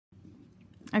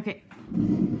Okay,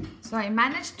 so I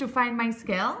managed to find my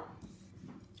scale,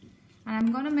 and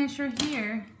I'm gonna measure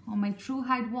here on my true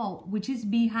height wall, which is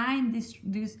behind this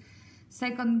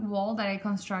second wall that I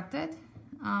constructed.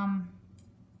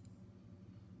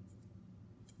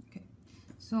 Okay,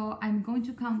 so I'm going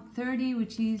to count 30,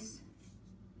 which is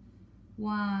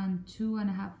 1,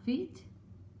 2.5 feet.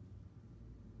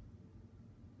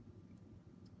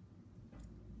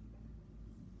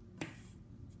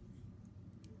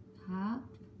 Half.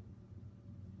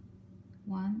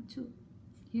 1, 2.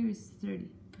 Here is 30.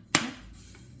 Okay.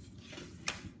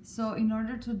 So in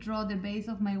order to draw the base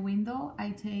of my window,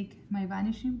 I take my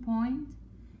vanishing point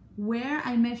where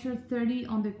I measure 30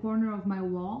 on the corner of my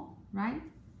wall, right?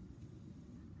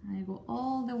 I go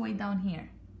all the way down here.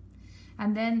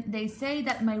 And then they say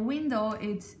that my window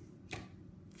is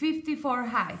 54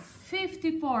 high.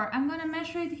 54. I'm gonna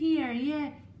measure it here.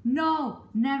 Yeah. No,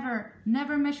 never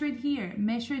measure it here.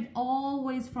 Measure it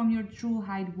always from your true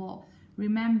height wall.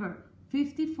 Remember,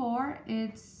 54,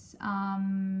 it's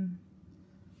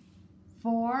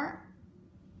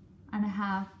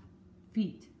 4.5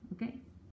 feet, okay?